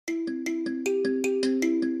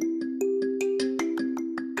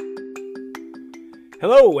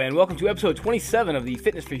Hello, and welcome to episode 27 of the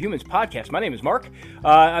Fitness for Humans podcast. My name is Mark.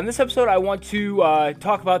 On this episode, I want to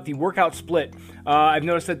talk about the workout split. I've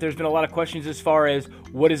noticed that there's been a lot of questions as far as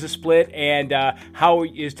what is a split and how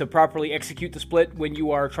is to properly execute the split when you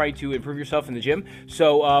are trying to improve yourself in the gym.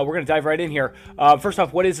 So we're going to dive right in here. First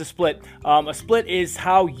off, what is a split? A split is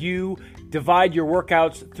how you divide your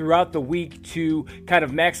workouts throughout the week to kind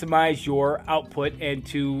of maximize your output and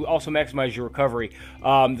to also maximize your recovery.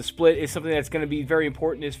 The split is something that's going to be very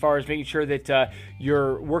important as far as making sure that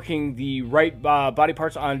you're working the right body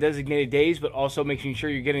parts on designated days, but also making sure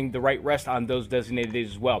you're getting the right rest on those designated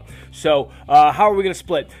days as well. So how are we going to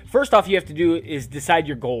split? First off, you have to do is decide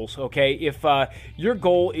your goals, okay? If your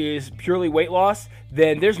goal is purely weight loss,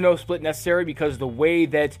 then there's no split necessary because the way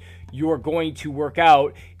that you're going to work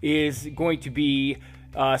out is going to be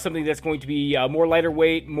something that's going to be more lighter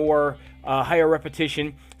weight, more higher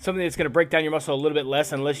repetition, something that's going to break down your muscle a little bit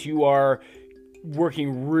less unless you are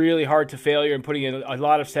working really hard to failure and putting in a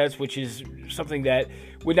lot of sets, which is something that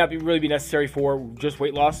would not really be necessary for just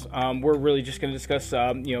weight loss. We're really just going to discuss,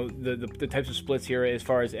 the types of splits here as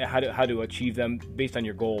far as how to achieve them based on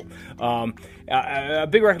your goal. A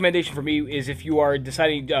big recommendation for me is if you are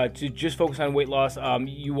deciding to just focus on weight loss,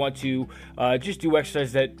 you want to just do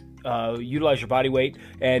exercises that utilize your body weight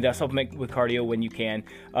and supplement with cardio when you can.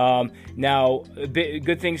 Now,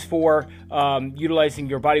 good things for utilizing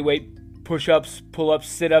your body weight: push-ups, pull-ups,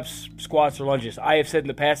 sit-ups, squats, or lunges. I have said in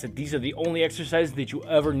the past that these are the only exercises that you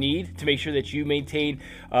ever need to make sure that you maintain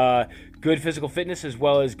good physical fitness as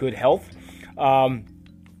well as good health.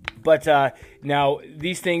 But now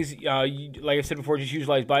these things, like I said before, just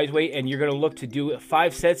utilize body weight, and you're going to look to do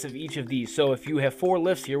 5 sets of each of these. So if you have 4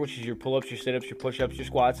 lifts here, which is your pull-ups, your sit-ups, your push-ups, your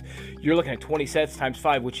squats, you're looking at 20 sets times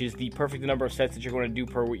 5, which is the perfect number of sets that you're going to do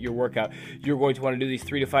per your workout. You're going to want to do these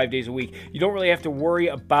 3 to 5 days a week. You don't really have to worry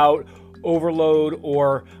about overload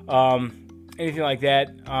or anything like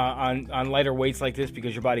that on lighter weights like this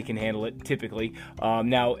because your body can handle it typically.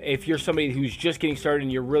 Now, if you're somebody who's just getting started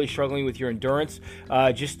and you're really struggling with your endurance,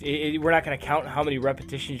 we're not going to count how many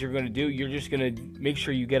repetitions you're going to do. You're just going to make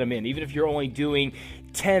sure you get them in. Even if you're only doing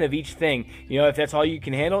 10 of each thing, if that's all you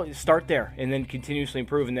can handle, start there and then continuously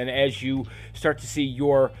improve. And then as you start to see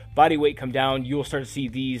your body weight come down, you'll start to see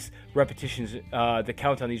these repetitions, the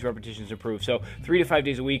count on these repetitions improve. So 3 to 5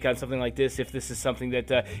 days a week on something like this, if this is something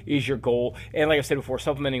that is your goal. And like I said before,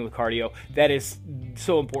 supplementing with cardio, that is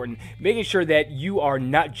so important. Making sure that you are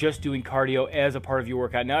not just doing cardio as a part of your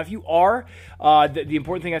workout. Now, if you are, the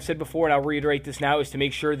important thing I've said before, and I'll reiterate this now, is to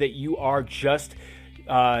make sure that you are just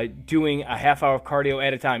doing a half hour of cardio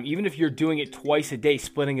at a time. Even if you're doing it twice a day,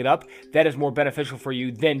 splitting it up, that is more beneficial for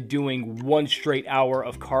you than doing 1 straight hour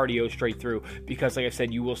of cardio straight through, because like I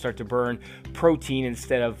said, you will start to burn protein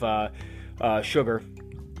instead of sugar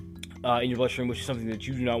in your bloodstream, which is something that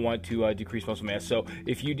you do not want to decrease muscle mass. So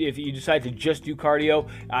if you decide to just do cardio,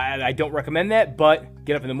 I don't recommend that, but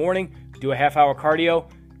get up in the morning, do a half hour cardio,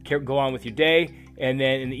 go on with your day, and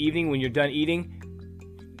then in the evening when you're done eating,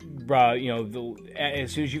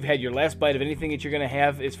 as soon as you've had your last bite of anything that you're going to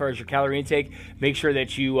have as far as your calorie intake, make sure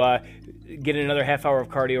that you get another half hour of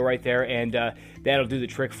cardio right there, and that'll do the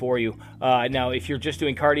trick for you. Now, if you're just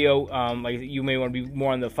doing cardio, like you may want to be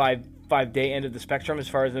more on the 5-day end of the spectrum as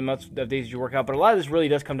far as the amounts of days you work out, but a lot of this really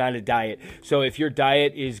does come down to diet. So if your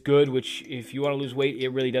diet is good, which if you want to lose weight, it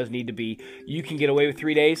really does need to be, you can get away with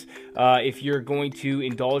 3 days. If you're going to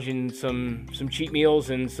indulge in some cheat meals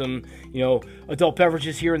and some adult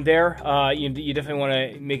beverages here and there, you definitely want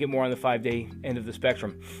to make it more on the 5-day end of the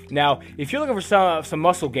spectrum. Now, if you're looking for some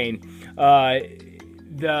muscle gain,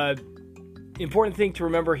 the important thing to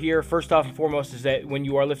remember here, first off and foremost, is that when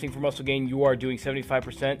you are lifting for muscle gain, you are doing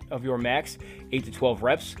 75% of your max, 8 to 12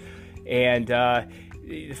 reps. And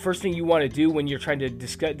the first thing you want to do when you're trying to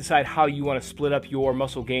decide how you want to split up your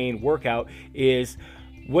muscle gain workout is,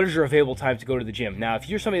 what is your available time to go to the gym? Now, if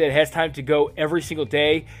you're somebody that has time to go every single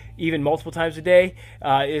day, even multiple times a day,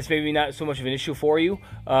 it's maybe not so much of an issue for you.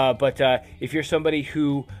 But if you're somebody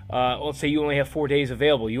who, let's say you only have 4 days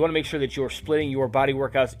available, you want to make sure that you're splitting your body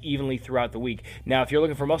workouts evenly throughout the week. Now, if you're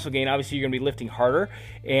looking for muscle gain, obviously you're going to be lifting harder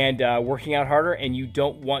and working out harder, and you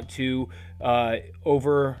don't want to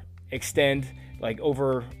overextend, like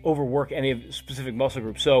overwork any of specific muscle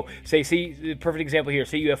groups. So see the perfect example here,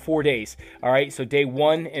 say you have 4 days. All right, so day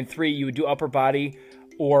 1 and 3 you would do upper body,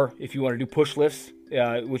 or if you want to do push lifts,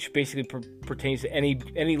 which basically pertains to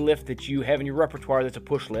any lift that you have in your repertoire that's a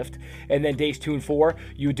push lift. And then days 2 and 4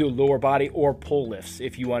 you would do lower body or pull lifts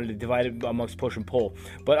if you wanted to divide it amongst push and pull,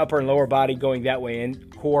 but upper and lower body going that way,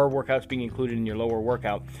 and core workouts being included in your lower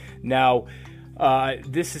workout. Now,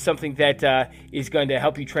 this is something that is going to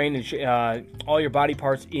help you train all your body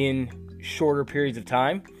parts in shorter periods of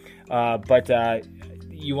time. But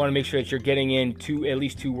you want to make sure that you're getting in at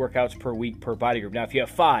least 2 workouts per week per body group. Now, if you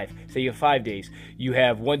have 5, say you have 5 days, you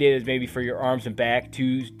have one day that's maybe for your arms and back,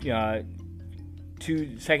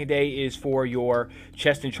 second day is for your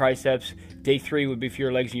chest and triceps. Day 3 would be for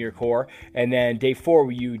your legs and your core. And then day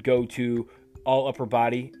 4, you would go to all upper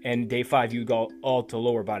body. And day 5, you would go all to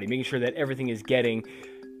lower body, making sure that everything is getting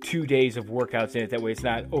 2 days of workouts in it. That way it's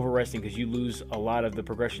not over resting, because you lose a lot of the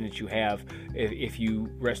progression that you have if you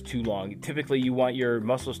rest too long. Typically you want your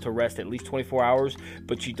muscles to rest at least 24 hours,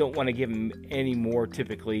 but you don't want to give them any more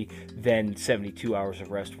typically than 72 hours of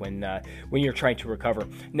rest when you're trying to recover.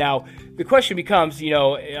 Now the question becomes,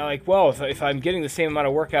 if I'm getting the same amount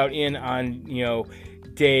of workout in on 4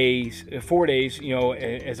 days,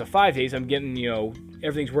 as a 5 days, I'm getting,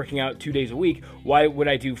 everything's working out 2 days a week. Why would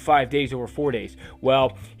I do 5 days over 4 days?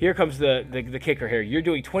 Well, here comes the kicker here. You're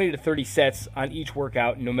doing 20 to 30 sets on each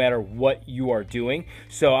workout, no matter what you are doing.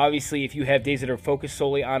 So obviously, if you have days that are focused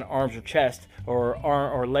solely on arms or chest,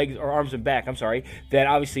 or legs, or arms and back, then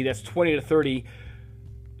obviously that's 20 to 30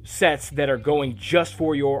 sets that are going just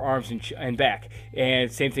for your arms and back.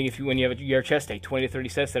 And same thing when you have your chest day, 20 to 30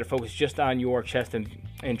 sets that are focused just on your chest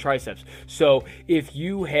and triceps. So if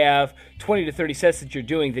you have 20 to 30 sets that you're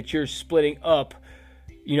doing, that you're splitting up,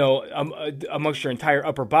 amongst your entire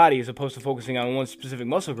upper body, as opposed to focusing on one specific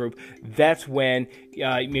muscle group, that's when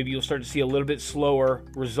maybe you'll start to see a little bit slower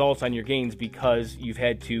results on your gains, because you've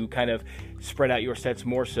had to kind of spread out your sets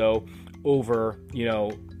more so over,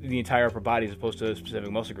 the entire upper body as opposed to a specific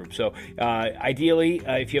muscle group. So ideally,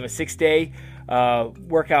 if you have a 6-day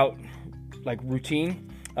workout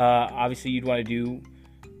routine, obviously you'd want to do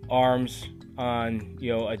arms on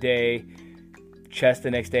a day, chest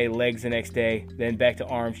the next day, legs the next day, then back to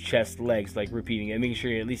arms, chest, legs, repeating it, making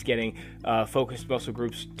sure you're at least getting focused muscle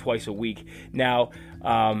groups twice a week. Now,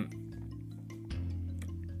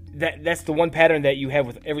 that's the one pattern that you have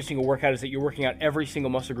with every single workout, is that you're working out every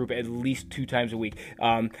single muscle group at least 2 times a week.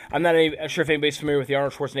 I'm not sure if anybody's familiar with the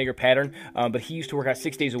Arnold Schwarzenegger pattern, but he used to work out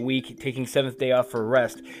 6 days a week, taking 7th day off for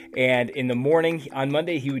rest. And in the morning, on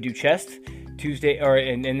Monday, he would do chest.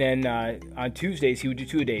 Then on Tuesdays he would do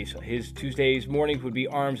 2 days. His Tuesdays mornings would be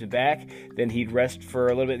arms and back. Then he'd rest for a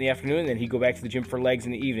little bit in the afternoon, and then he'd go back to the gym for legs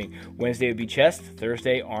in the evening. Wednesday would be chest,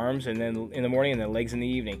 Thursday arms, and then in the morning, and then legs in the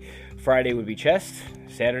evening. Friday would be chest,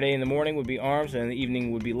 Saturday in the morning would be arms, and in the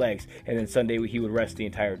evening would be legs. And then Sunday he would rest the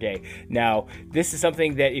entire day. Now, this is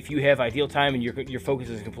something that if you have ideal time and your focus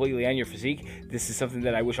is completely on your physique, this is something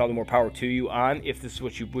that I wish all the more power to you on, if this is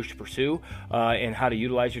what you wish to pursue, and how to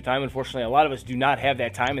utilize your time. Unfortunately, a lot of us do not have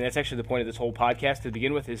that time, and that's actually the point of this whole podcast to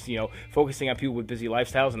begin with, is focusing on people with busy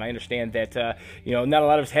lifestyles. And I understand that not a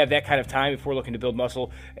lot of us have that kind of time if we're looking to build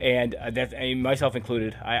muscle, and myself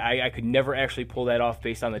included. I could never actually pull that off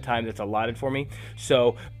based on the time that's allotted for me.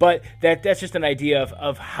 So, but that's just an idea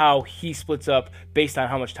of how he splits up based on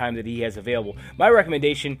how much time that he has available. My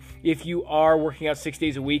recommendation, if you are working out 6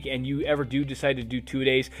 days a week and you ever do decide to do 2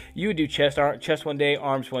 days, you would do chest one day,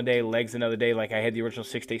 arms one day, legs another day, like I had the original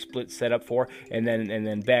 6-day split set up for, and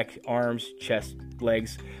then back, arms, chest,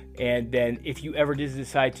 legs. And then if you ever did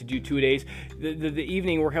decide to do 2 days, the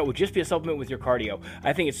evening workout would just be a supplement with your cardio.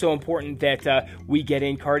 I think it's so important that we get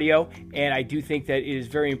in cardio, and I do think that it is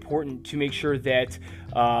very important to make sure that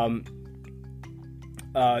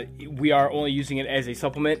we are only using it as a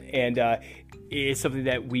supplement, and it's something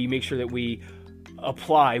that we make sure that we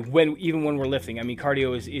apply even when we're lifting. I mean,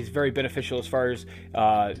 cardio is very beneficial as far as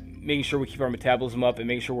making sure we keep our metabolism up and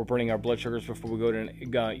making sure we're burning our blood sugars before we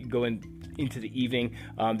go into the evening.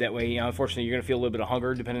 That way, unfortunately, you're going to feel a little bit of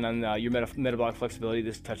hunger depending on your metabolic flexibility.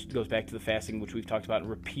 This goes back to the fasting, which we've talked about in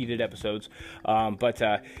repeated episodes. But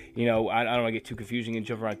I don't want to get too confusing and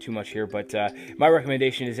jump around too much here. But my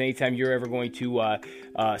recommendation is, anytime you're ever going to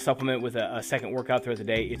supplement with a second workout throughout the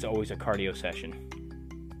day, it's always a cardio session.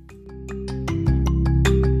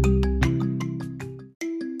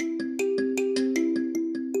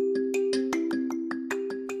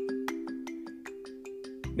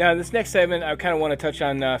 Now, in this next segment, I kind of want to touch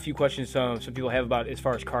on a few questions some people have about as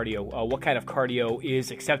far as cardio. What kind of cardio is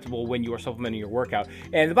acceptable when you are supplementing your workout?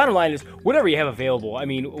 And the bottom line is, whatever you have available. I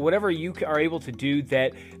mean, whatever you are able to do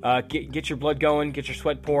that get your blood going, get your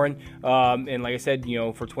sweat pouring, and like I said,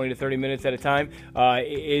 for 20 to 30 minutes at a time,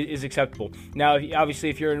 is acceptable. Now, obviously,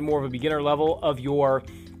 if you're in more of a beginner level of your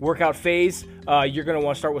workout phase, you're going to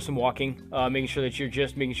want to start with some walking, making sure that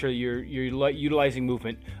you're utilizing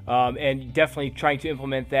movement, and definitely trying to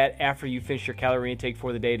implement that after you finish your calorie intake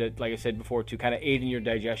for the day to, like I said before, to kind of aid in your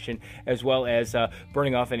digestion as well as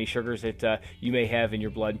burning off any sugars that you may have in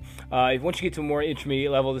your blood. Once you get to a more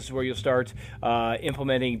intermediate level, this is where you'll start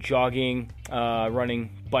implementing jogging, running,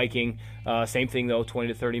 biking. Same thing though, 20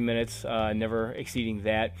 to 30 minutes, never exceeding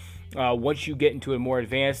that. Once you get into a more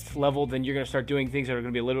advanced level, then you're going to start doing things that are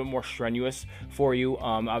going to be a little bit more strenuous for you.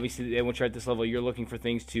 Obviously, once you're at this level, you're looking for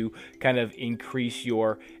things to kind of increase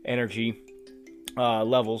your energy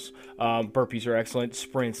levels. Burpees are excellent.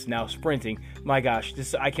 Sprints. Now sprinting, my gosh,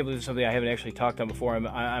 I can't believe this is something I haven't actually talked on before.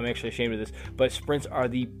 I'm actually ashamed of this, but sprints are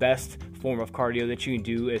the best form of cardio that you can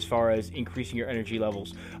do as far as increasing your energy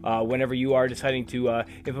levels. Whenever you are deciding to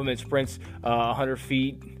implement sprints, 100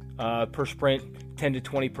 feet per sprint, 10 to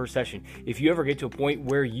 20 per session. If you ever get to a point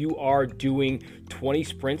where you are doing 20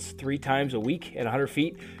 sprints 3 times a week at 100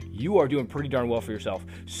 feet, you are doing pretty darn well for yourself.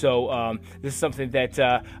 So this is something that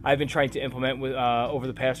I've been trying to implement with over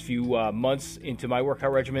the past few months into my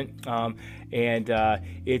workout regimen, and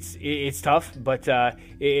it's tough, but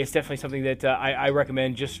it's definitely something that I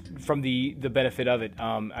recommend just from the benefit of it.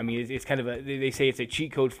 I mean, it's kind of they say it's a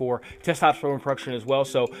cheat code for testosterone production as well.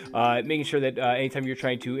 So making sure that anytime you're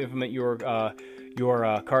trying to implement your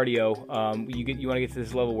cardio, you want to get to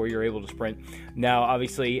this level where you're able to sprint. Now,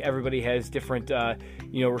 obviously, everybody has different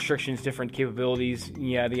restrictions, different capabilities,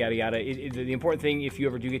 yada yada yada. The important thing, if you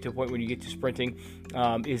ever do get to a point when you get to sprinting,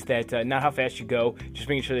 is that not how fast you go, just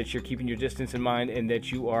making sure that you're keeping your distance in mind and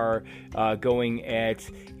that you are going at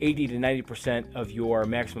 80 to 90% of your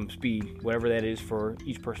maximum speed, whatever that is for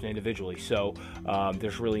each person individually. So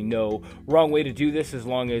there's really no wrong way to do this as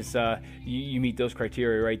long as you meet those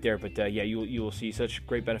criteria right there. But you will see such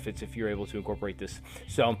great benefits if you're able to incorporate this.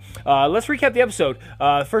 So let's recap the episode.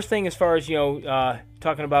 First thing, as far as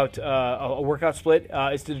talking about a workout split,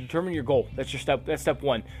 is to determine your goal. That's step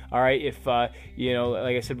one. All right. If like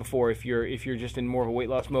I said before, if you're just in more of a weight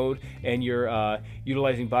loss mode and you're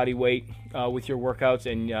utilizing body weight with your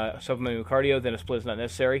workouts and supplementing with cardio, then a split is not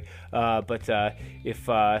necessary. But if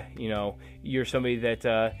you're somebody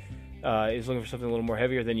that is looking for something a little more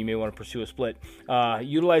heavier, then you may want to pursue a split.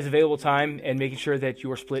 Utilize available time and making sure that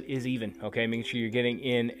your split is even. Okay, making sure you're getting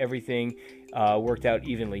in everything worked out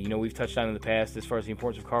evenly. We've touched on in the past as far as the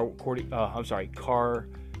importance of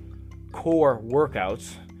core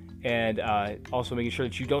workouts, and also making sure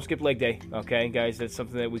that you don't skip leg day. Okay, guys, that's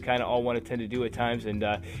something that we kind of all want to tend to do at times, and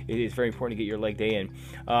it is very important to get your leg day in.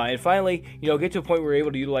 And finally, get to a point where you're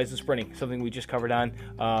able to utilize the sprinting, something we just covered on.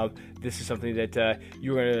 This is something that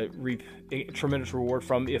you're going to reap a tremendous reward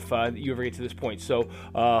from if you ever get to this point. So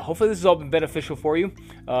hopefully this has all been beneficial for you.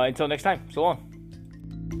 Until next time, so long.